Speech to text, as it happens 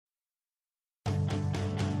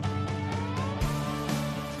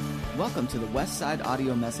Welcome to the Westside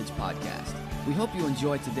Audio Message Podcast. We hope you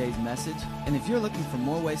enjoyed today's message, and if you're looking for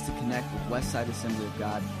more ways to connect with Westside Assembly of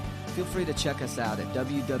God, feel free to check us out at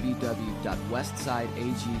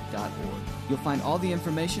www.westsideag.org. You'll find all the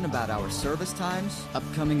information about our service times,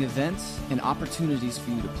 upcoming events, and opportunities for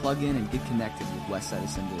you to plug in and get connected with Westside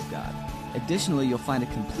Assembly of God. Additionally, you'll find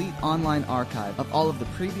a complete online archive of all of the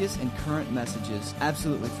previous and current messages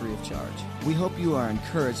absolutely free of charge. We hope you are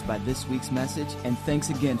encouraged by this week's message, and thanks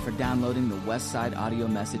again for downloading the Westside Audio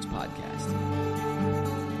Message Podcast.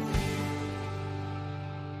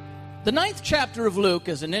 The 9th chapter of Luke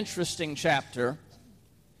is an interesting chapter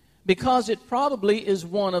because it probably is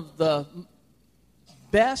one of the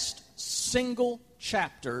best single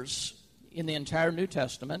chapters in the entire New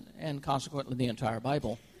Testament and consequently the entire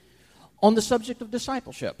Bible on the subject of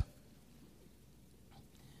discipleship.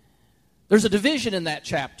 There's a division in that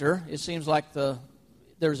chapter. It seems like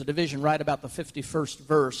there's a division right about the 51st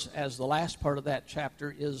verse, as the last part of that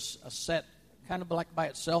chapter is a set kind of like by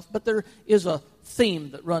itself, but there is a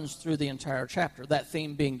theme that runs through the entire chapter, that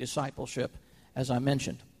theme being discipleship, as I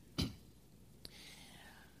mentioned.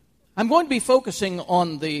 I'm going to be focusing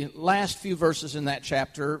on the last few verses in that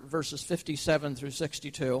chapter, verses 57 through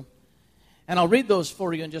 62, and I'll read those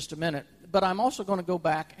for you in just a minute, but I'm also going to go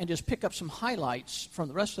back and just pick up some highlights from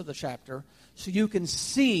the rest of the chapter so you can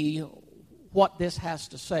see what this has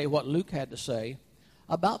to say, what Luke had to say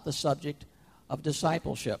about the subject of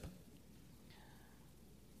discipleship.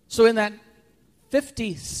 So in that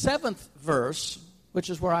 57th verse, which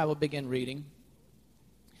is where I will begin reading,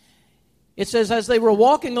 it says, "As they were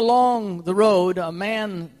walking along the road, a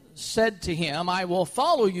man said to him, 'I will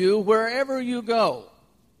follow you wherever you go.'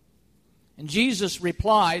 And Jesus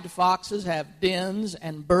replied, 'Foxes have dens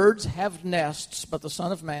and birds have nests, but the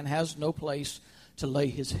Son of Man has no place to lay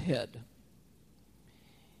his head.'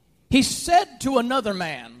 He said to another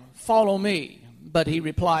man, 'Follow me.' But he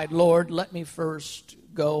replied, 'Lord, let me first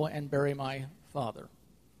go and bury my father.'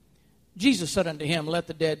 Jesus said unto him, 'Let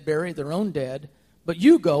the dead bury their own dead, but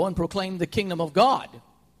you go and proclaim the kingdom of God.'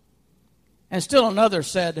 And still another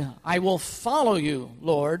said, 'I will follow you,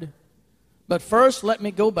 Lord, but first let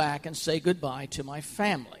me go back and say goodbye to my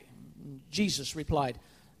family.' Jesus replied,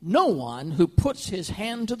 'No one who puts his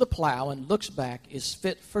hand to the plow and looks back is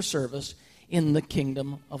fit for service in the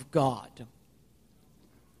kingdom of God.'"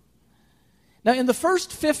 Now, in the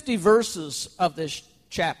first 50 verses of this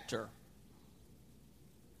chapter,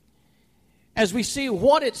 as we see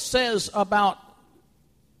what it says about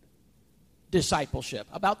discipleship,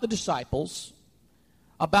 about the disciples,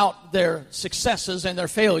 about their successes and their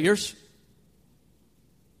failures,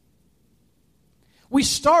 we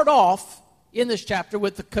start off in this chapter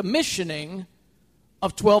with the commissioning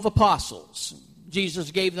of 12 apostles.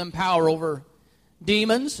 Jesus gave them power over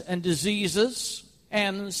demons and diseases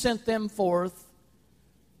and sent them forth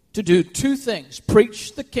to do two things: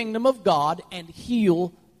 preach the kingdom of God and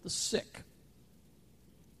heal the sick.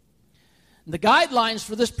 The guidelines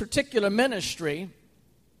for this particular ministry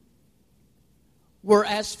were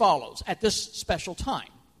as follows at this special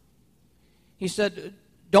time. He said,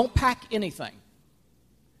 don't pack anything.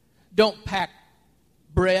 Don't pack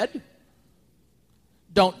bread.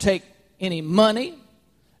 Don't take any money.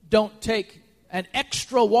 Don't take an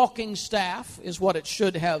extra walking staff, is what it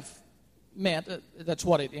should have meant. That's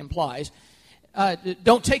what it implies.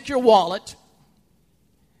 Don't take your wallet.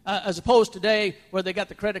 As opposed to today where they got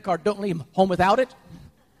the credit card, don't leave home without it.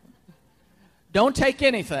 Don't take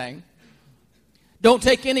anything. Don't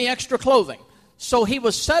take any extra clothing. So he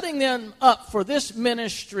was setting them up for this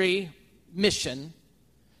ministry mission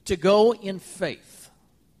to go in faith.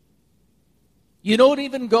 You don't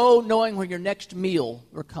even go knowing where your next meal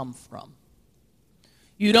will come from.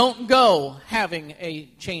 You don't go having a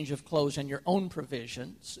change of clothes and your own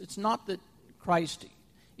provisions. It's not that Christ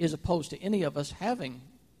is opposed to any of us having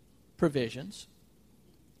provisions.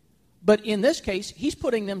 But in this case, he's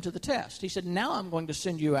putting them to the test. He said, now I'm going to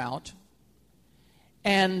send you out,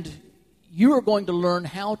 and you are going to learn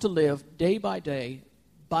how to live day by day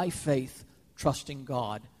by faith, trusting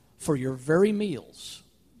God for your very meals,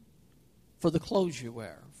 for the clothes you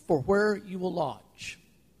wear, for where you will lodge.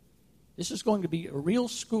 This is going to be a real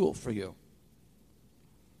school for you.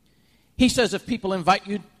 He says if people invite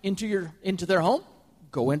you into their home,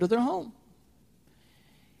 go into their home.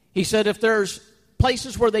 He said if there's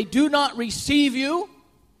places where they do not receive you,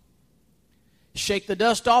 shake the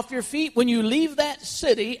dust off your feet when you leave that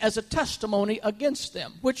city as a testimony against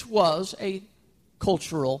them, which was a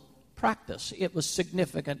cultural practice. It was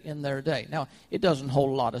significant in their day. Now, it doesn't hold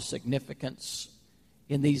a lot of significance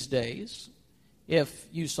in these days. If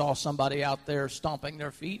you saw somebody out there stomping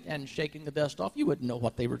their feet and shaking the dust off, you wouldn't know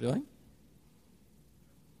what they were doing.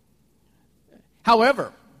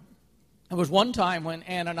 However, there was one time when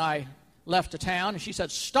Ann and I left a town, and she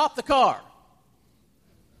said, "Stop the car."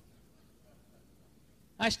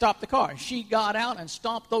 I stopped the car. She got out and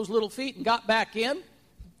stomped those little feet and got back in.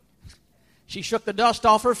 She shook the dust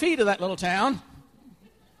off her feet of that little town.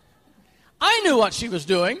 I knew what she was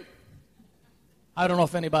doing. I don't know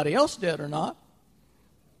if anybody else did or not.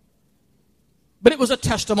 But it was a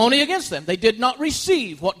testimony against them. They did not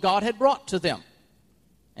receive what God had brought to them.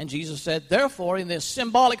 And Jesus said, therefore, in this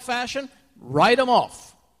symbolic fashion, write them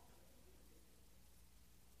off.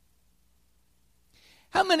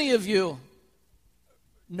 How many of you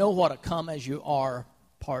know what a come-as-you-are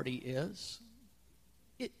party is?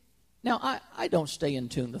 Now, I don't stay in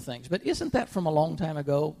tune to things, but isn't that from a long time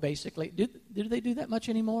ago, basically? Do they do that much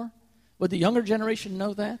anymore? Would the younger generation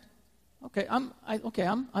know that? Okay, I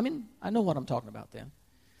know what I'm talking about then.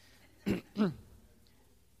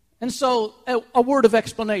 And so, a word of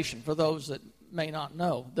explanation for those that may not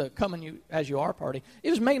know. The come-as-you-are party,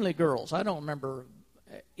 it was mainly girls. I don't remember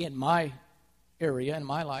in my area, in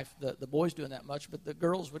my life, the boys doing that much, but the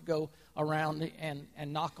girls would go around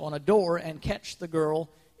and knock on a door and catch the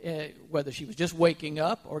girl, whether she was just waking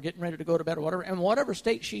up or getting ready to go to bed or whatever, and whatever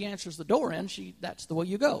state she answers the door in, that's the way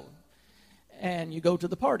you go. And you go to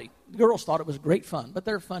the party. The girls thought it was great fun, but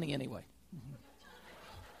they're funny anyway.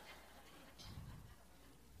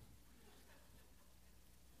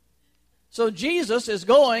 So Jesus is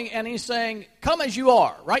going and he's saying, come as you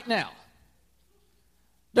are right now.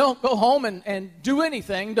 Don't go home and do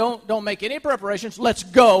anything. Don't make any preparations. Let's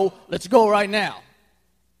go. Let's go right now.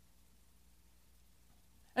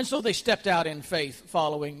 And so they stepped out in faith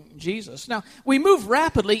following Jesus. Now, we move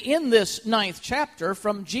rapidly in this 9th chapter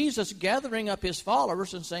from Jesus gathering up his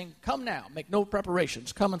followers and saying, come now, make no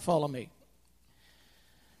preparations, come and follow me.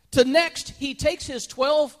 To next, he takes his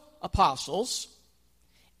 12 apostles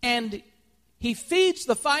and he feeds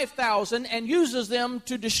the 5,000 and uses them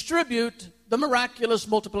to distribute the miraculous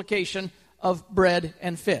multiplication of bread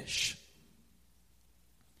and fish.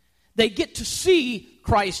 They get to see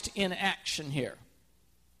Christ in action here.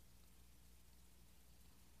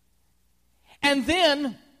 And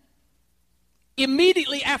then,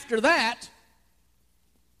 immediately after that,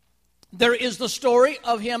 there is the story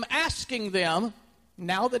of him asking them,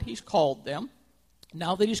 now that he's called them,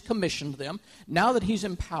 now that he's commissioned them, now that he's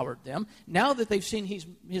empowered them, now that they've seen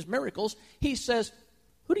his miracles, he says,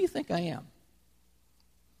 who do you think I am?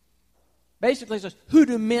 Basically he says, who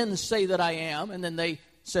do men say that I am? And then they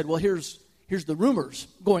said, well, here's the rumors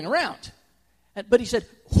going around. But he said,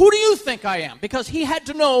 who do you think I am? Because he had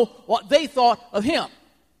to know what they thought of him.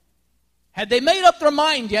 Had they made up their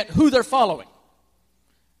mind yet who they're following?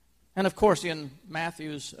 And of course, in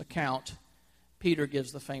Matthew's account, Peter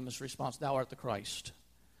gives the famous response, thou art the Christ,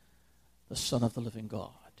 the Son of the living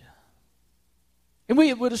God. And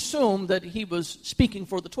we would assume that he was speaking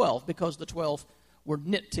for the 12 because the 12 were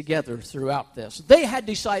knit together throughout this. They had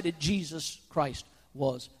decided Jesus Christ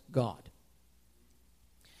was God.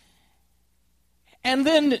 And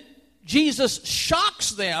then Jesus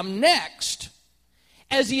shocks them next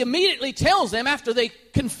as he immediately tells them, after they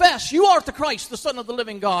confess, you are the Christ, the Son of the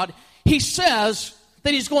living God, he says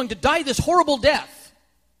that he's going to die this horrible death.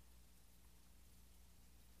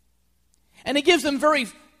 And he gives them very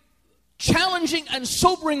challenging and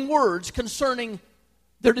sobering words concerning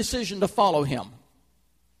their decision to follow him.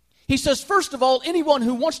 He says, first of all, anyone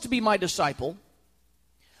who wants to be my disciple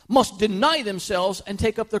must deny themselves and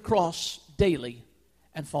take up their cross daily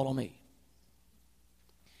and follow me.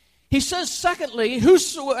 He says, secondly,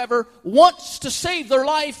 whosoever wants to save their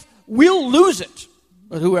life will lose it.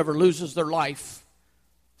 But whoever loses their life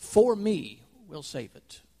for me will save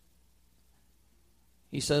it.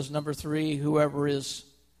 He says, number 3, whoever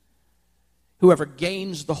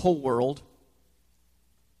gains the whole world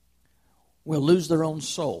will lose their own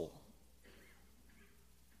soul.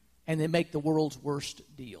 And they make the world's worst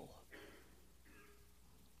deal.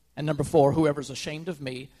 And number 4, whoever's ashamed of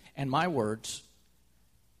me and my words,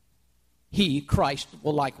 he, Christ,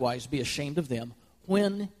 will likewise be ashamed of them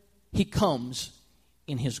when he comes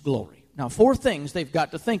in his glory. Now, 4 things they've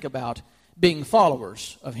got to think about being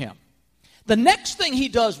followers of him. The next thing he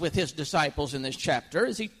does with his disciples in this chapter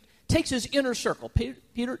is he takes his inner circle,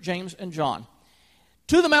 Peter, James, and John,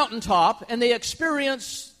 to the mountaintop, and they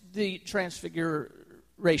experience the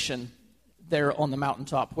transfiguration there on the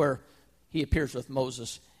mountaintop where he appears with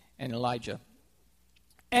Moses and Elijah.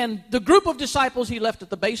 And the group of disciples he left at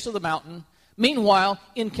the base of the mountain, meanwhile,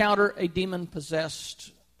 encounter a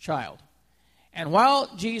demon-possessed child. And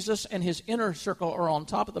while Jesus and his inner circle are on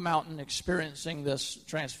top of the mountain experiencing this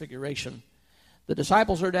transfiguration, the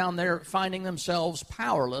disciples are down there finding themselves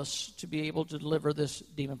powerless to be able to deliver this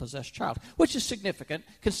demon-possessed child, which is significant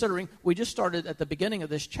considering we just started at the beginning of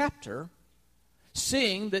this chapter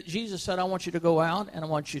seeing that Jesus said, I want you to go out and I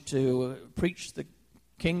want you to preach the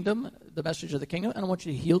kingdom, the message of the kingdom, and I want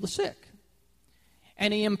you to heal the sick.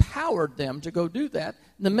 And he empowered them to go do that.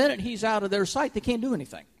 And the minute he's out of their sight, they can't do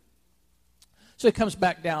anything. So he comes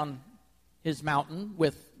back down his mountain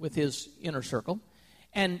with his inner circle,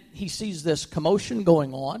 and he sees this commotion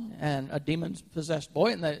going on, and a demon-possessed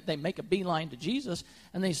boy, and they make a beeline to Jesus,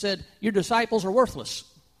 and they said, your disciples are worthless.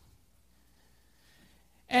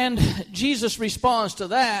 And Jesus responds to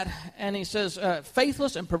that, and he says,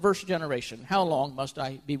 faithless and perverse generation, how long must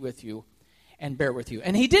I be with you and bear with you?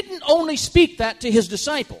 And he didn't only speak that to his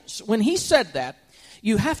disciples. When he said that,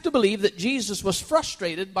 you have to believe that Jesus was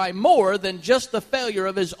frustrated by more than just the failure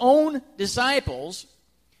of his own disciples.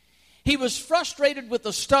 He was frustrated with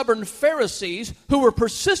the stubborn Pharisees who were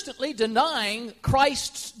persistently denying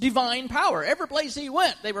Christ's divine power. Every place he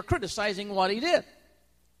went, they were criticizing what he did.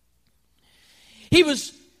 He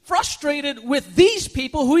was frustrated with these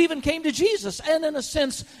people who even came to Jesus and, in a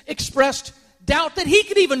sense, expressed doubt that he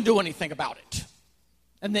could even do anything about it.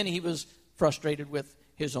 And then he was frustrated with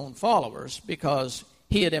his own followers because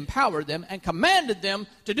he had empowered them and commanded them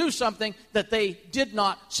to do something that they did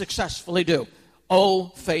not successfully do. Oh,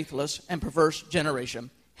 faithless and perverse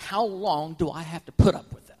generation, how long do I have to put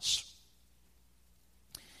up with this?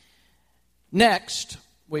 Next,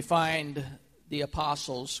 we find the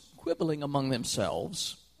apostles quibbling among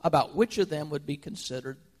themselves about which of them would be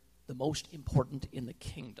considered the most important in the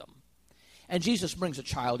kingdom. And Jesus brings a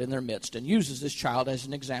child in their midst and uses this child as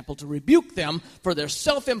an example to rebuke them for their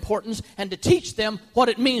self-importance and to teach them what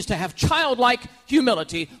it means to have childlike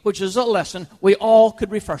humility, which is a lesson we all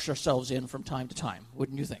could refresh ourselves in from time to time,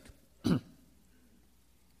 wouldn't you think?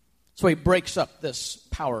 So he breaks up this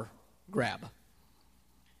power grab.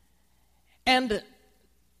 And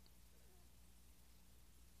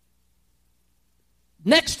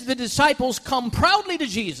next, the disciples come proudly to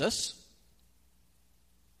Jesus,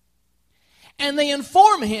 and they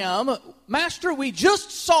inform him, Master, we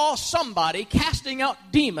just saw somebody casting out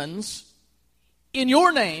demons in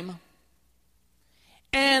your name,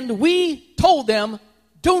 and we told them,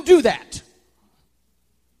 don't do that.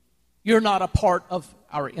 You're not a part of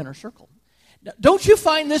our inner circle. Now, don't you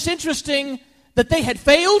find this interesting that they had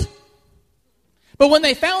failed? But when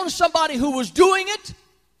they found somebody who was doing it,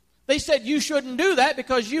 they said, you shouldn't do that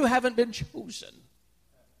because you haven't been chosen.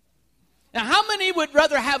 Now, how many would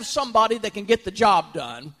rather have somebody that can get the job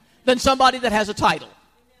done than somebody that has a title?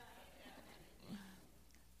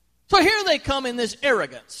 So here they come in this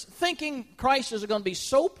arrogance, thinking Christ is going to be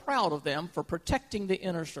so proud of them for protecting the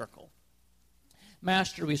inner circle.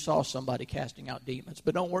 Master, we saw somebody casting out demons,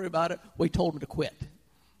 but don't worry about it. We told them to quit.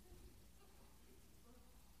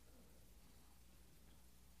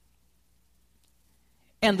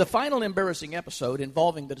 And the final embarrassing episode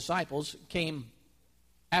involving the disciples came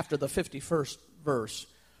after the 51st verse,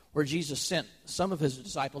 where Jesus sent some of his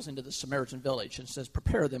disciples into the Samaritan village and says,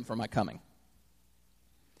 prepare them for my coming.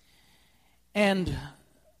 And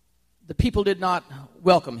the people did not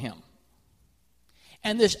welcome him.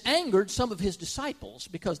 And this angered some of his disciples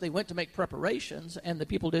because they went to make preparations and the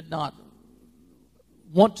people did not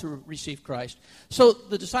want to receive Christ. So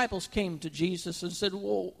the disciples came to Jesus and said,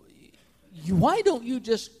 well, why don't you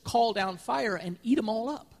just call down fire and eat them all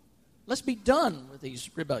up? Let's be done with these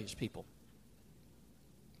rebellious people.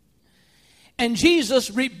 And Jesus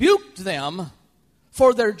rebuked them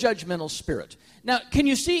for their judgmental spirit. Now, can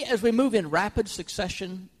you see as we move in rapid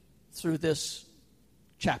succession through this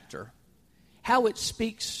chapter, how it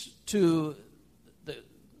speaks to the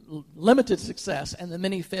limited success and the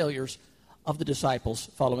many failures of the disciples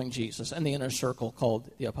following Jesus and the inner circle called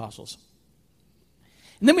the apostles?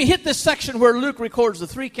 And then we hit this section where Luke records the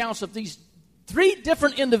three counts of these three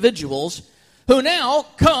different individuals who now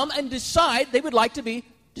come and decide they would like to be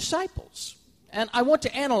disciples. And I want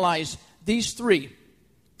to analyze these three,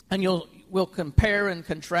 and we'll compare and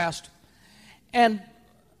contrast. And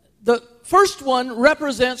the first one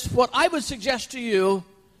represents what I would suggest to you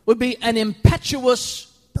would be an impetuous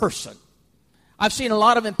person. I've seen a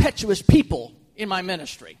lot of impetuous people in my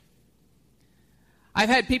ministry. I've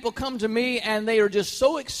had people come to me and they are just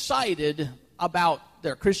so excited about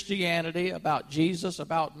their Christianity, about Jesus,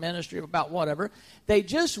 about ministry, about whatever. They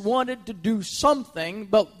just wanted to do something,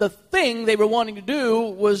 but the thing they were wanting to do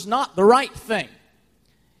was not the right thing.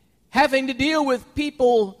 Having to deal with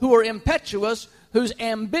people who are impetuous whose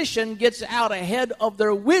ambition gets out ahead of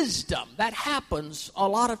their wisdom. That happens a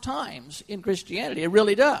lot of times in Christianity. It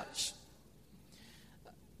really does.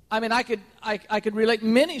 I mean, I could relate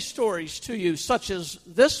many stories to you, such as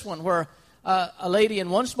this one, where a lady in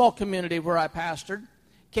one small community where I pastored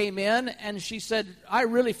came in and she said, I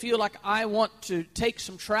really feel like I want to take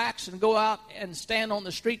some tracts and go out and stand on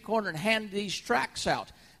the street corner and hand these tracts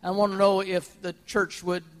out. I want to know if the church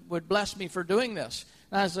would bless me for doing this.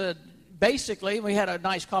 And I said, basically, we had a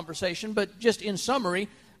nice conversation, but just in summary,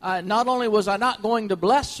 not only was I not going to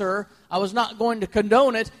bless her, I was not going to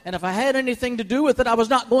condone it, and if I had anything to do with it, I was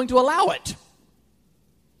not going to allow it.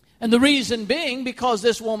 And the reason being because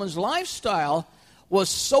this woman's lifestyle was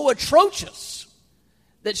so atrocious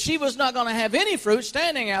that she was not going to have any fruit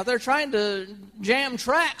standing out there trying to jam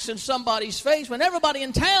tracts in somebody's face when everybody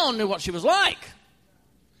in town knew what she was like.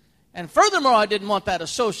 And furthermore, I didn't want that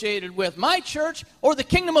associated with my church or the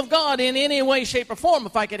kingdom of God in any way, shape, or form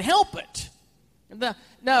if I could help it.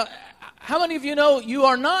 Now, how many of you know you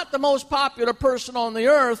are not the most popular person on the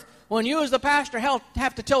earth when you as the pastor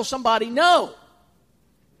have to tell somebody no?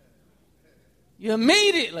 You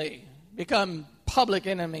immediately become public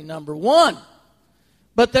enemy number one.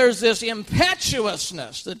 But there's this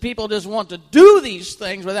impetuousness that people just want to do these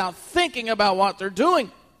things without thinking about what they're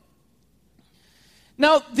doing.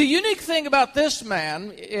 Now, the unique thing about this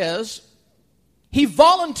man is he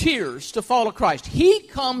volunteers to follow Christ. He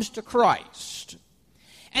comes to Christ.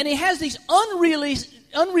 And he has these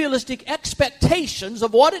unrealistic expectations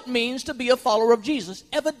of what it means to be a follower of Jesus,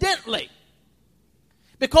 evidently.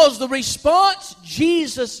 Because the response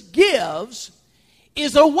Jesus gives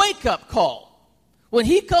is a wake-up call. When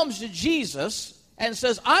he comes to Jesus and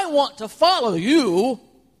says, I want to follow you,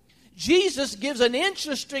 Jesus gives an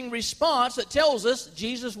interesting response that tells us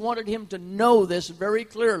Jesus wanted him to know this very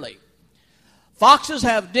clearly. Foxes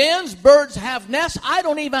have dens, birds have nests. I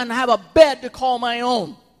don't even have a bed to call my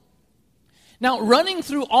own. Now, running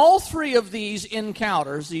through all three of these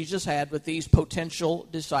encounters Jesus had with these potential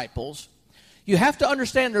disciples, you have to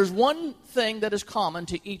understand there's one thing that is common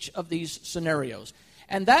to each of these scenarios.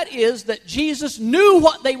 And that is that Jesus knew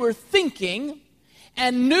what they were thinking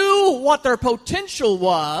and knew what their potential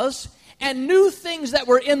was and knew things that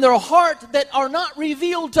were in their heart that are not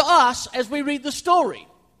revealed to us as we read the story.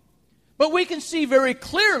 But we can see very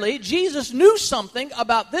clearly Jesus knew something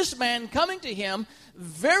about this man coming to him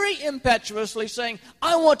very impetuously saying,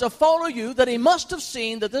 I want to follow you, that he must have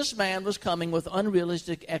seen that this man was coming with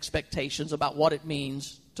unrealistic expectations about what it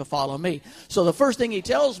means to follow me. So the first thing he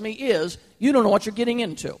tells me is, you don't know what you're getting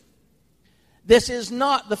into. This is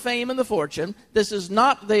not the fame and the fortune. This is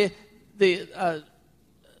not the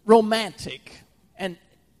romantic and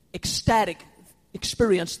ecstatic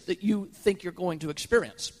experience that you think you're going to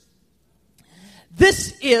experience.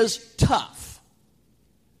 This is tough.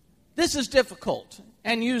 This is difficult.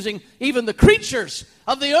 And using even the creatures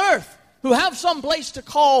of the earth who have some place to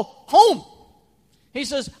call home. He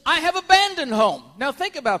says, I have abandoned home. Now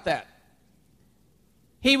think about that.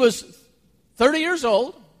 He was 30 years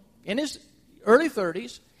old, in his early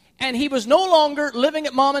 30s, and he was no longer living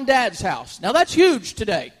at mom and dad's house. Now that's huge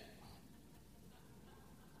today.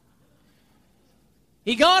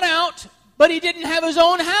 He got out, but he didn't have his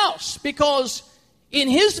own house because in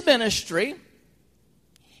his ministry,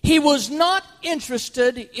 he was not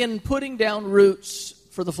interested in putting down roots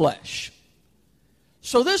for the flesh.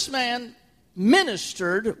 So this man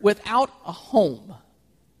ministered without a home.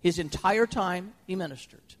 His entire time he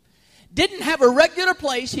ministered. Didn't have a regular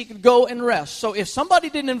place he could go and rest. So if somebody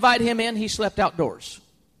didn't invite him in, he slept outdoors.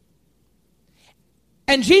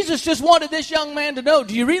 And Jesus just wanted this young man to know,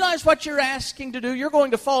 do you realize what you're asking to do? You're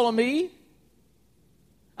going to follow me.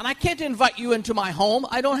 And I can't invite you into my home.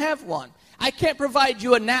 I don't have one. I can't provide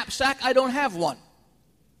you a knapsack. I don't have one.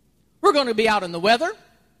 We're going to be out in the weather.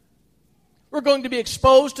 We're going to be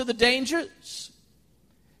exposed to the dangers.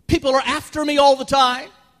 People are after me all the time.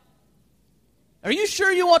 Are you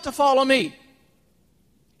sure you want to follow me?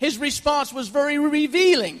 His response was very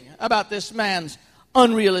revealing about this man's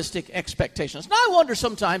unrealistic expectations. Now I wonder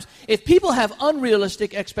sometimes if people have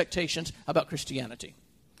unrealistic expectations about Christianity,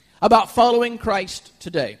 about following Christ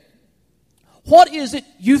today. What is it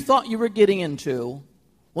you thought you were getting into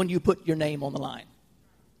when you put your name on the line?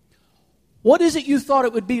 What is it you thought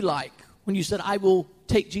it would be like when you said, I will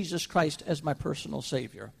take Jesus Christ as my personal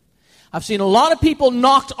Savior? I've seen a lot of people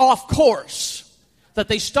knocked off course, that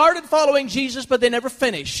they started following Jesus, but they never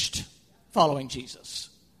finished following Jesus.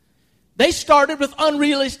 They started with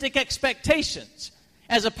unrealistic expectations.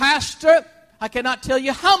 As a pastor, I cannot tell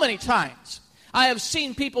you how many times I have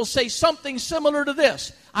seen people say something similar to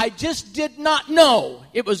this. I just did not know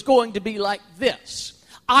it was going to be like this.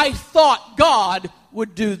 I thought God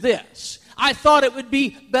would do this. I thought it would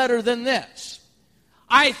be better than this.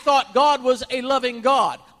 I thought God was a loving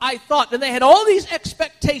God. I thought, and they had all these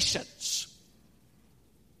expectations.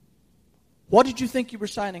 What did you think you were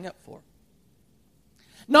signing up for?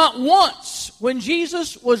 Not once, when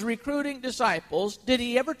Jesus was recruiting disciples, did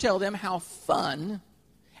he ever tell them how fun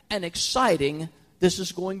and exciting this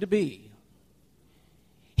is going to be.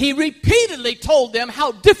 He repeatedly told them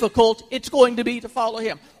how difficult it's going to be to follow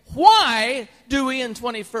him. Why do we in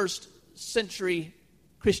 21st century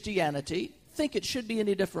Christianity think it should be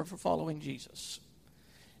any different for following Jesus?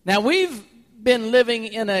 Now, we've been living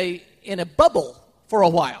in a bubble for a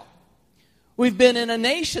while. We've been in a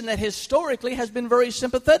nation that historically has been very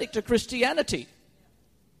sympathetic to Christianity.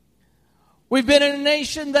 We've been in a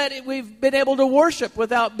nation that we've been able to worship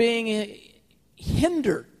without being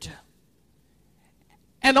hindered.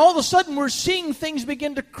 And all of a sudden we're seeing things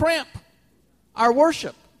begin to cramp our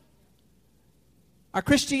worship, our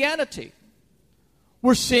Christianity.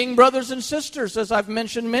 We're seeing brothers and sisters, as I've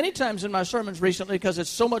mentioned many times in my sermons recently, because it's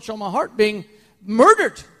so much on my heart, being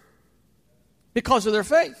murdered because of their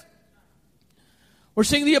faith. We're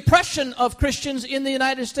seeing the oppression of Christians in the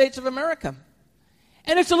United States of America.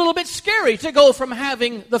 And it's a little bit scary to go from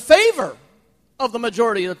having the favor of the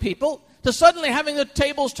majority of the people to suddenly having the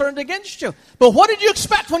tables turned against you. But what did you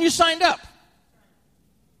expect when you signed up?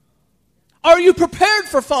 Are you prepared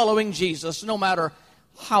for following Jesus, no matter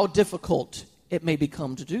how difficult it may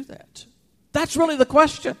become to do that? That's really the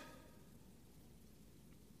question.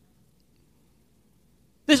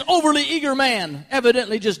 This overly eager man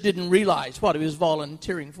evidently just didn't realize what he was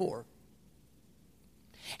volunteering for.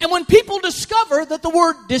 And when people discover that the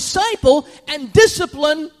word disciple and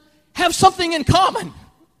discipline have something in common,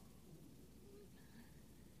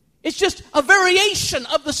 it's just a variation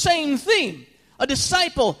of the same theme. A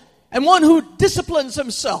disciple and one who disciplines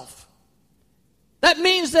himself. That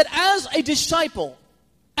means that as a disciple,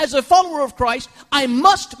 as a follower of Christ, I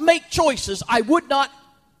must make choices I would not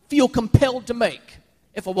feel compelled to make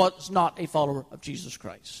if I was not a follower of Jesus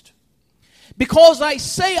Christ. Because I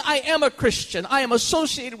say I am a Christian, I am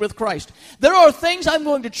associated with Christ, there are things I'm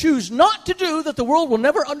going to choose not to do that the world will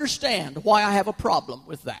never understand why I have a problem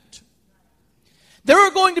with that. There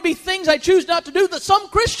are going to be things I choose not to do that some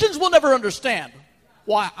Christians will never understand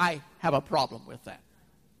why I have a problem with that.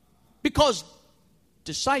 Because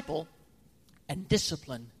disciple and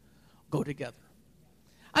discipline go together.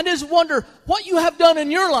 I just wonder what you have done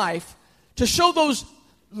in your life to show those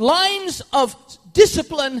lines of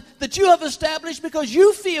discipline that you have established, because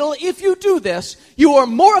you feel if you do this, you are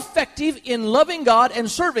more effective in loving God and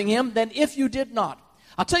serving him than if you did not.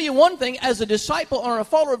 I'll tell you one thing, as a disciple or a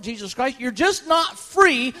follower of Jesus Christ, you're just not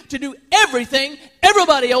free to do everything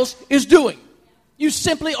everybody else is doing. You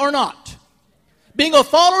simply are not. Being a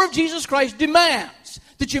follower of Jesus Christ demands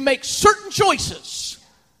that you make certain choices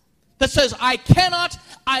that says, I cannot,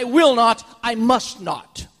 I will not, I must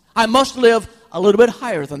not. I must live a little bit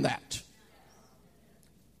higher than that.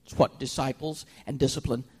 It's what disciples and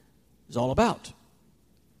discipline is all about.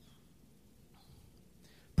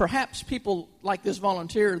 Perhaps people like this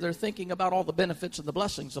volunteer, they're thinking about all the benefits and the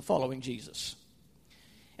blessings of following Jesus.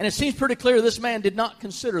 And it seems pretty clear this man did not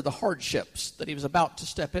consider the hardships that he was about to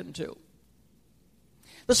step into.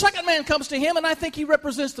 The second man comes to him, and I think he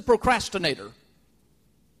represents the procrastinator.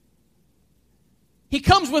 He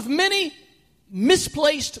comes with many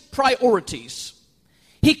misplaced priorities.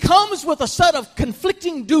 He comes with a set of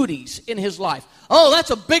conflicting duties in his life. Oh, that's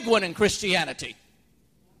a big one in Christianity.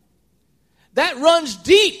 That runs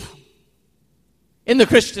deep in the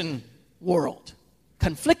Christian world.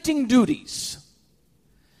 Conflicting duties.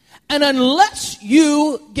 And unless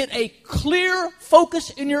you get a clear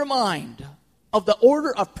focus in your mind of the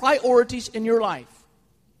order of priorities in your life,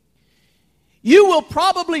 you will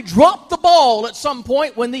probably drop the ball at some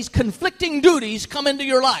point when these conflicting duties come into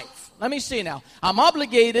your life. Let me see now. I'm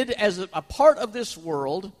obligated as a part of this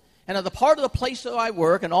world and as a part of the place that I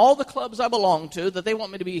work and all the clubs I belong to, that they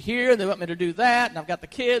want me to be here and they want me to do that, and I've got the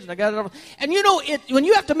kids and I got it. And you know, when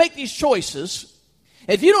you have to make these choices,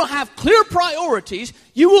 if you don't have clear priorities,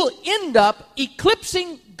 you will end up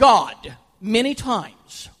eclipsing God many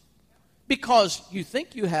times because you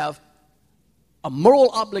think you have a moral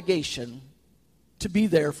obligation to be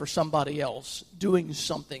there for somebody else, doing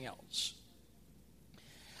something else.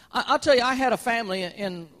 I'll tell you, I had a family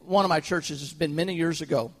in one of my churches, it's been many years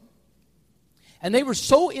ago, and they were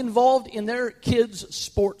so involved in their kids'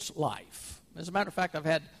 sports life. As a matter of fact, I've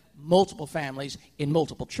had multiple families in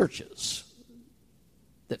multiple churches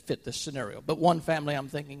that fit this scenario, but one family I'm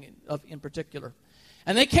thinking of in particular.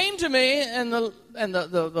 And they came to me, and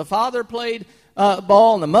the father played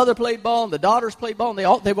ball, and the mother played ball, and the daughters played ball,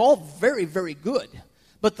 and they were all very, very good.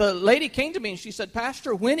 But the lady came to me, and she said,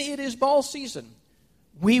 Pastor, when it is ball season,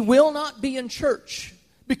 we will not be in church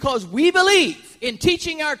because we believe in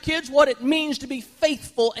teaching our kids what it means to be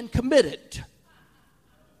faithful and committed.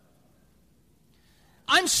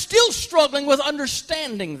 I'm still struggling with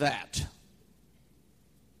understanding that.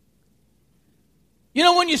 You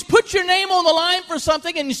know, when you put your name on the line for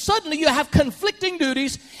something and suddenly you have conflicting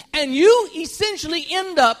duties and you essentially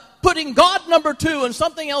end up putting God number 2 and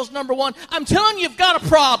something else number 1, I'm telling you, you've got a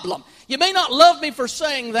problem. You may not love me for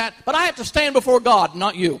saying that, but I have to stand before God,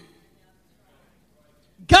 not you.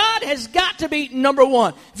 God has got to be number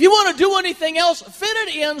 1. If you want to do anything else, fit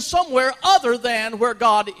it in somewhere other than where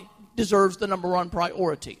God deserves the number 1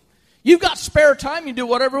 priority. You've got spare time, you do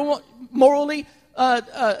whatever morally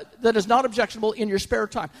that is not objectionable in your spare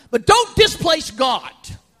time. But don't displace God.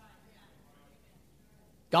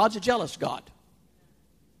 God's a jealous God.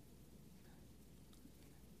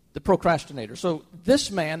 The procrastinator. So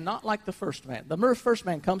this man, not like the first man. The first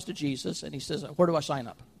man comes to Jesus and he says, where do I sign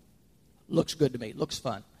up? Looks good to me. Looks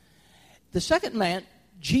fun. The second man,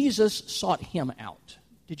 Jesus sought him out.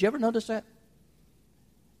 Did you ever notice that?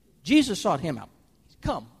 Jesus sought him out.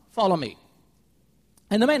 Come, follow me.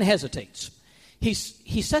 And the man hesitates. He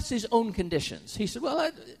sets his own conditions. He said,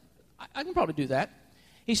 well, I can probably do that.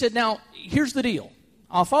 He said, now, here's the deal.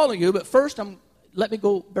 I'll follow you, but first let me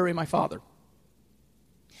go bury my father.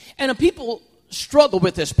 And people struggle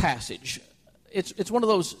with this passage. It's one of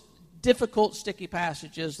those difficult, sticky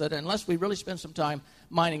passages that unless we really spend some time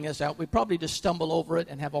mining this out, we probably just stumble over it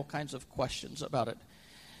and have all kinds of questions about it.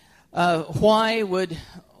 Why would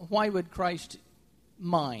Christ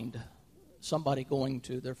mind somebody going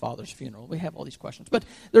to their father's funeral? We have all these questions. But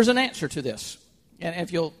there's an answer to this. And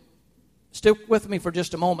if you'll stick with me for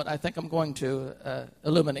just a moment, I think I'm going to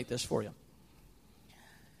illuminate this for you.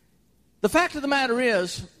 The fact of the matter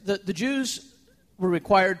is that the Jews were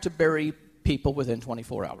required to bury people within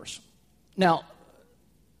 24 hours. Now,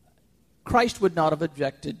 Christ would not have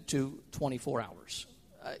objected to 24 hours.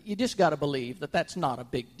 You just got to believe that that's not a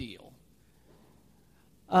big deal.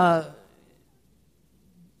 But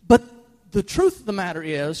the truth of the matter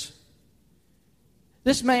is,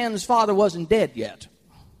 this man's father wasn't dead yet.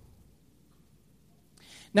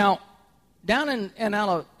 Now, down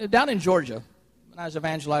in Georgia, when I was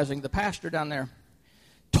evangelizing, the pastor down there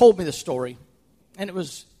told me the story, and it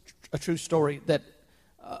was a true story, that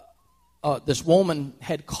this woman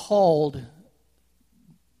had called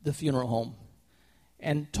the funeral home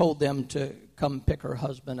and told them to come pick her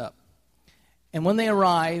husband up. And when they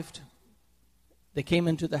arrived, they came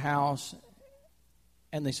into the house,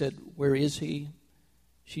 and they said, where is he?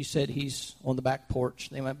 She said, he's on the back porch.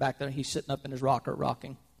 They went back there. He's sitting up in his rocker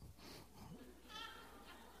rocking.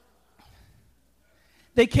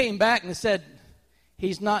 They came back and said,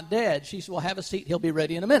 he's not dead. She said, well, have a seat. He'll be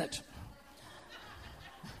ready in a minute.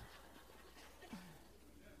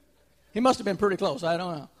 He must have been pretty close. I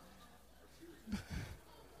don't know.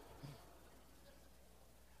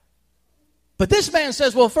 But this man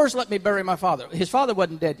says, well, first let me bury my father. His father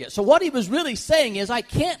wasn't dead yet. So what he was really saying is, I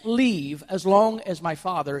can't leave as long as my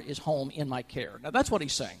father is home in my care. Now, that's what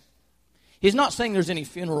he's saying. He's not saying there's any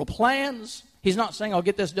funeral plans. He's not saying I'll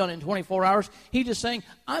get this done in 24 hours. He's just saying,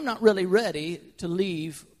 I'm not really ready to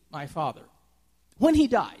leave my father. When he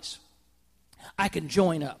dies, I can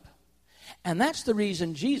join up. And that's the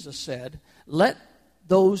reason Jesus said, let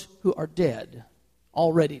those who are dead,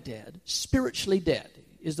 already dead, spiritually dead,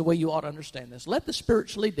 is the way you ought to understand this. Let the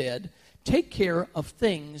spiritually dead take care of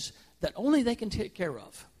things that only they can take care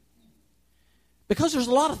of. Because there's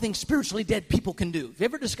a lot of things spiritually dead people can do. Have you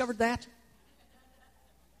ever discovered that?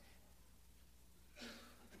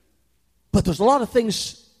 But there's a lot of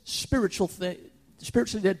things spiritually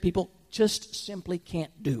dead people just simply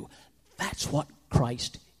can't do. That's what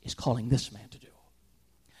Christ is calling this man to do.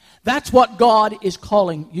 That's what God is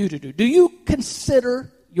calling you to do. Do you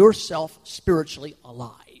consider yourself spiritually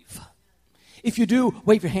alive? If you do,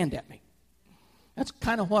 wave your hand at me. That's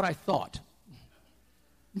kind of what I thought.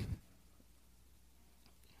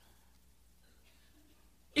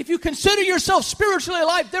 If you consider yourself spiritually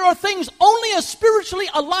alive, there are things only a spiritually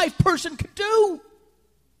alive person could do.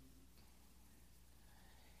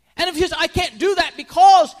 And if you say, I can't do that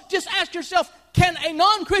because, just ask yourself, can a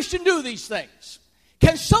non-Christian do these things?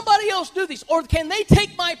 Can somebody else do these? Or can they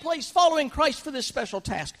take my place following Christ for this special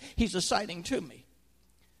task he's assigning to me?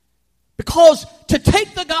 Because to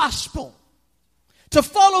take the gospel, to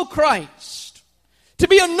follow Christ, to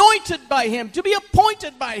be anointed by Him, to be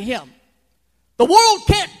appointed by Him. The world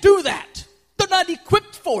can't do that. They're not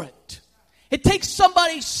equipped for it. It takes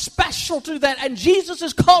somebody special to do that, and Jesus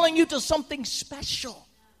is calling you to something special.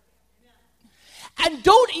 And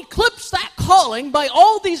don't eclipse that calling by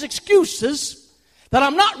all these excuses that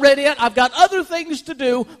I'm not ready yet, I've got other things to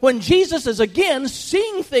do, when Jesus is again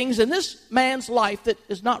seeing things in this man's life that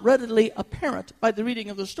is not readily apparent by the reading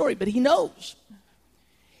of the story, but he knows.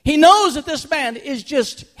 He knows that this man is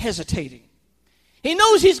just hesitating. He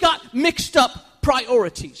knows he's got mixed up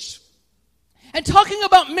priorities. And talking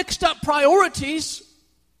about mixed up priorities,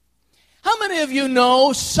 how many of you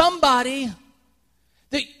know somebody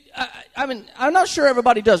that, I'm not sure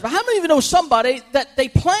everybody does, but how many of you know somebody that they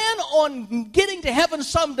plan on getting to heaven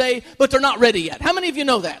someday, but they're not ready yet? How many of you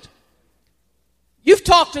know that? You've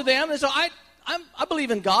talked to them, and so I believe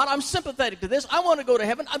in God, I'm sympathetic to this, I want to go to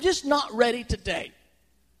heaven, I'm just not ready today.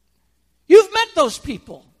 You've met those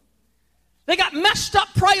people. They got messed up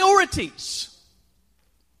priorities.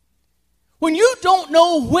 When you don't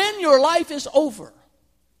know when your life is over,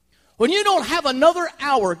 when you don't have another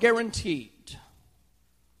hour guaranteed,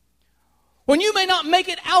 when you may not make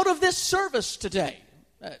it out of this service today,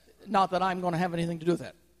 not that I'm going to have anything to do with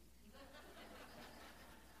that.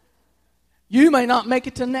 You may not make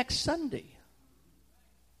it to next Sunday.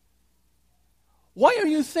 Why are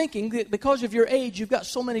you thinking that because of your age you've got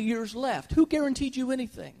so many years left? Who guaranteed you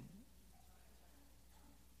anything?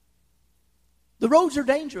 The roads are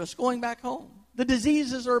dangerous going back home. The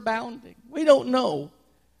diseases are abounding. We don't know.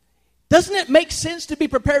 Doesn't it make sense to be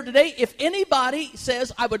prepared today? If anybody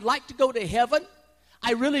says, I would like to go to heaven,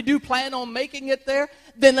 I really do plan on making it there,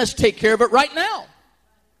 then let's take care of it right now.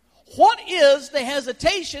 What is the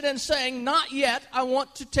hesitation in saying, not yet, I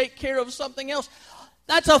want to take care of something else?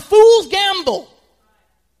 That's a fool's gamble.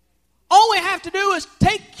 All we have to do is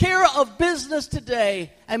take care of business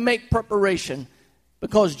today and make preparation.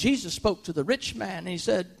 Because Jesus spoke to the rich man and he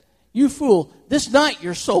said, you fool, this night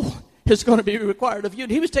your soul is going to be required of you.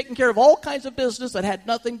 And he was taking care of all kinds of business that had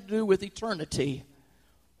nothing to do with eternity.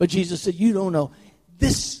 But Jesus said, you don't know.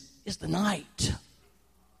 This is the night.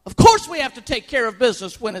 Of course we have to take care of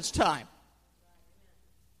business when it's time.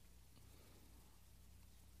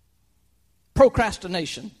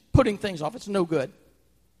 Procrastination, putting things off, it's no good.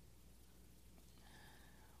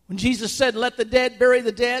 When Jesus said, let the dead bury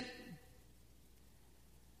the dead,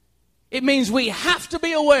 it means we have to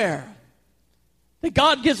be aware that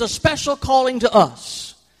God gives a special calling to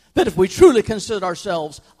us. That if we truly consider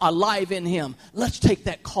ourselves alive in Him, let's take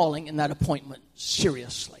that calling and that appointment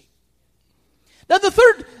seriously. Now the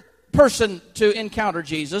third person to encounter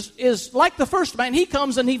Jesus is like the first man. He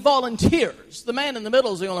comes and he volunteers. The man in the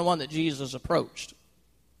middle is the only one that Jesus approached.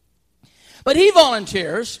 But he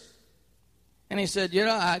volunteers and he said,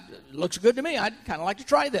 it looks good to me. I'd kind of like to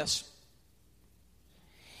try this.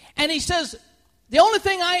 And he says, the only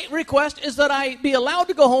thing I request is that I be allowed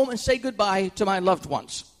to go home and say goodbye to my loved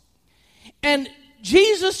ones. And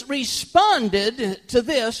Jesus responded to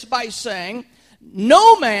this by saying,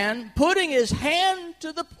 no man putting his hand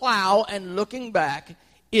to the plow and looking back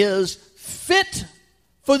is fit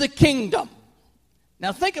for the kingdom.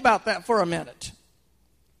 Now think about that for a minute.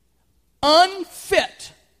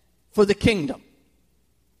 Unfit for the kingdom.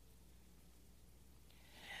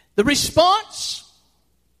 The response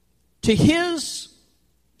to his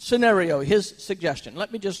scenario, his suggestion,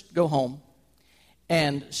 let me just go home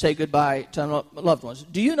and say goodbye to my loved ones.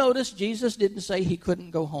 Do you notice Jesus didn't say he couldn't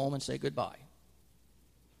go home and say goodbye?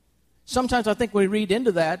 Sometimes I think we read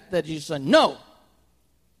into that Jesus said, no,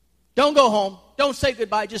 don't go home, don't say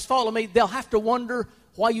goodbye, just follow me. They'll have to wonder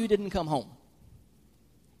why you didn't come home.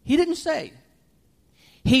 He didn't say.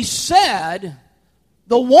 He said,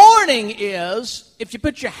 the warning is, if you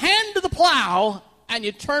put your hand to the plow and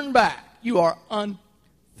you turn back, you are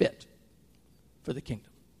unfit for the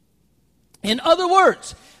kingdom. In other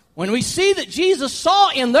words, when we see that Jesus saw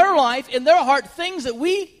in their life, in their heart, things that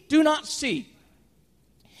we do not see,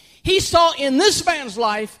 he saw in this man's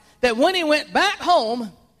life that when he went back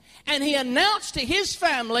home and he announced to his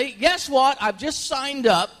family, guess what, I've just signed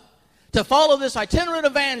up to follow this itinerant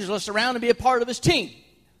evangelist around and be a part of his team.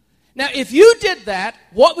 Now, if you did that,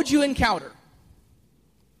 what would you encounter?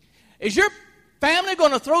 Is your family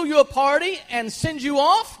going to throw you a party and send you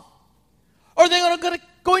off? Or are they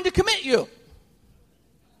going to commit you?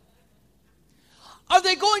 Are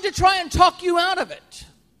they going to try and talk you out of it?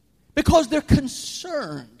 Because they're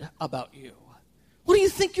concerned about you. What do you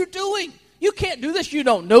think you're doing? You can't do this. You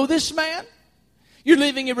don't know this man. You're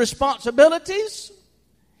leaving your responsibilities.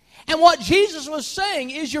 And what Jesus was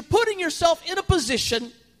saying is you're putting yourself in a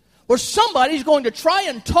position where somebody's going to try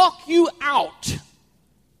and talk you out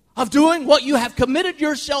of doing what you have committed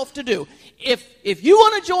yourself to do. If you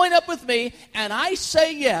want to join up with me and I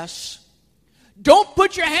say yes, don't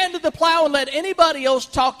put your hand to the plow and let anybody else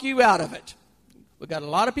talk you out of it. We've got a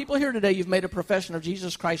lot of people here today. You've made a profession of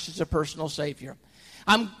Jesus Christ as a personal Savior.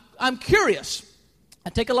 I'm curious. I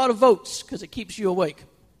take a lot of votes because it keeps you awake.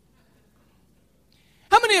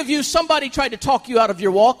 How many of you, somebody tried to talk you out of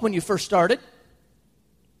your walk when you first started?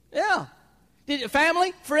 Yeah. Did your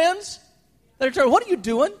family, friends? They're telling, what are you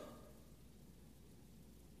doing?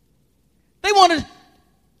 They want to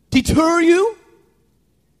deter you.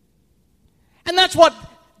 And that's what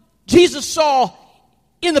Jesus saw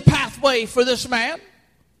in the pathway for this man.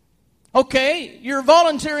 Okay, you're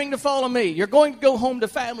volunteering to follow me. You're going to go home to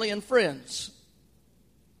family and friends.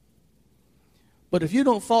 But if you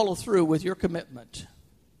don't follow through with your commitment,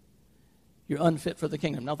 you're unfit for the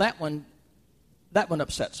kingdom. Now that one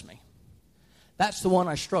upsets me. That's the one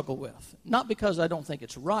I struggle with. Not because I don't think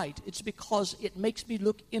it's right. It's because it makes me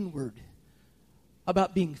look inward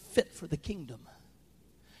about being fit for the kingdom.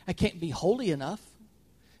 I can't be holy enough.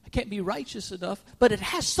 I can't be righteous enough. But it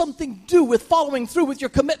has something to do with following through with your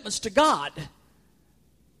commitments to God.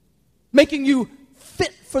 Making you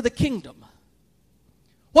fit for the kingdom.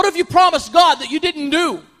 What have you promised God that you didn't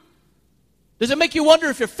do? Does it make you wonder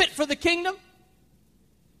if you're fit for the kingdom?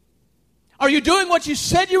 Are you doing what you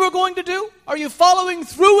said you were going to do? Are you following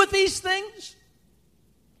through with these things?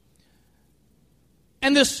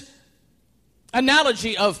 And this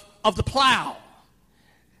analogy of the plow,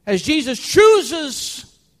 as Jesus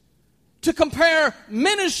chooses to compare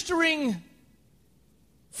ministering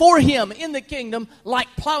for him in the kingdom like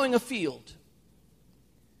plowing a field.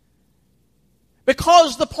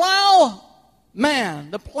 Because the plow man,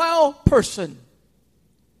 the plow person,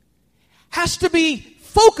 has to be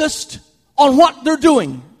focused on what they're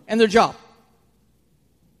doing and their job.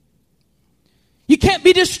 You can't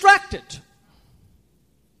be distracted.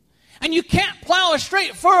 And you can't plow a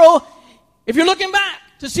straight furrow if you're looking back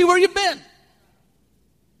to see where you've been.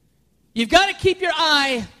 You've got to keep your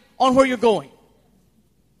eye on where you're going.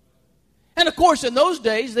 And of course, in those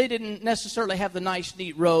days, they didn't necessarily have the nice,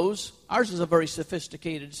 neat rows. Ours is a very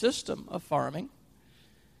sophisticated system of farming.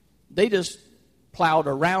 They just plowed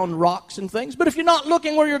around rocks and things. But if you're not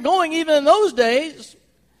looking where you're going, even in those days,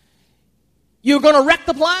 you're going to wreck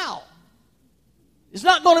the plow. It's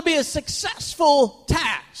not going to be a successful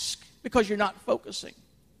task because you're not focusing.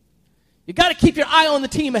 You've got to keep your eye on the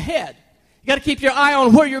team ahead. You've got to keep your eye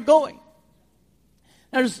on where you're going.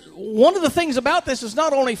 There's one of the things about this is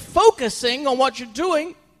not only focusing on what you're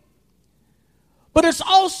doing, but it's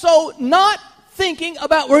also not thinking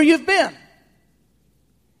about where you've been.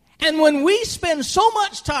 And when we spend so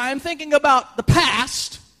much time thinking about the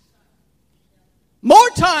past, more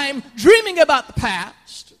time dreaming about the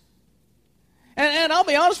past, and I'll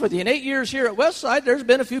be honest with you, in 8 years here at Westside, there's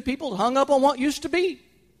been a few people hung up on what used to be.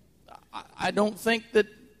 I don't think that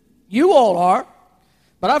you all are,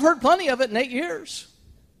 but I've heard plenty of it in 8 years.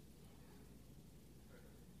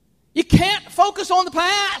 You can't focus on the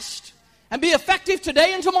past and be effective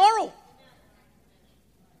today and tomorrow.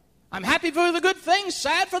 I'm happy for the good things,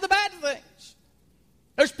 sad for the bad things.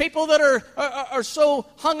 There's people that are so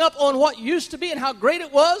hung up on what used to be and how great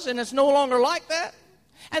it was, and it's no longer like that.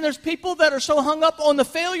 And there's people that are so hung up on the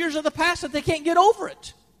failures of the past that they can't get over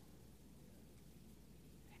it.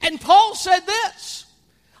 And Paul said this,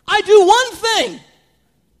 I do one thing.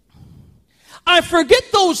 I forget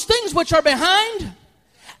those things which are behind,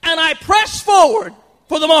 and I press forward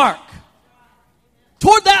for the mark.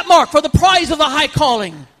 Toward that mark, for the prize of the high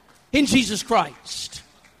calling in Jesus Christ.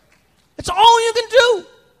 It's all you can do.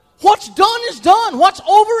 What's done is done. What's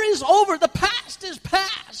over is over. The past is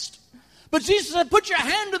past. But Jesus said, put your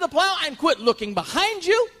hand to the plow and quit looking behind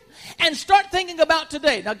you and start thinking about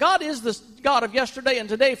today. Now, God is the God of yesterday and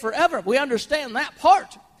today forever. We understand that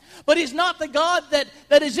part. But He's not the God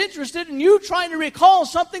that is interested in you trying to recall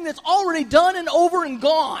something that's already done and over and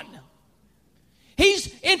gone.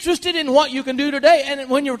 He's interested in what you can do today. And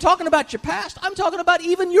when you're talking about your past, I'm talking about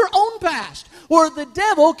even your own past, where the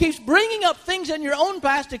devil keeps bringing up things in your own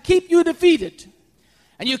past to keep you defeated.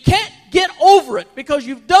 And you can't get over it because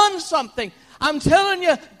you've done something. I'm telling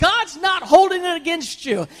you, God's not holding it against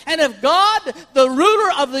you. And if God, the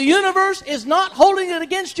ruler of the universe, is not holding it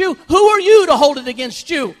against you, who are you to hold it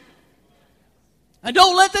against you? And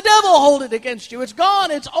don't let the devil hold it against you. It's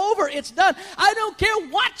gone. It's over. It's done. I don't care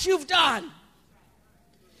what you've done.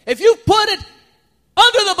 If you put it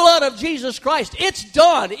under the blood of Jesus Christ, it's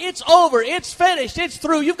done. It's over. It's finished. It's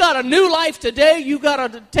through. You've got a new life today you've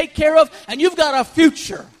got to take care of, and you've got a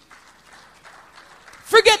future.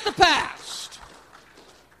 Forget the past.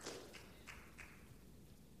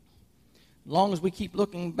 As long as we keep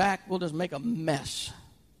looking back, we'll just make a mess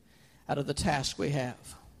out of the task we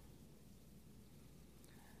have.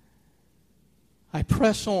 I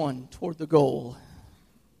press on toward the goal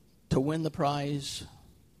to win the prize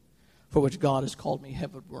for which God has called me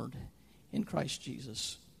heavenward in Christ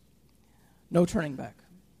Jesus. No turning back.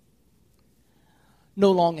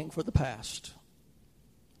 No longing for the past.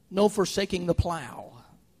 No forsaking the plow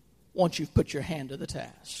once you've put your hand to the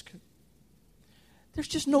task. There's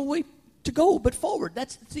just no way to go but forward.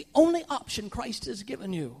 That's the only option Christ has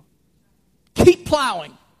given you. Keep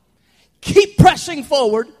plowing. Keep pressing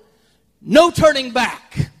forward. No turning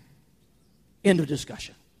back. End of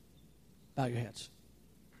discussion. Bow your heads.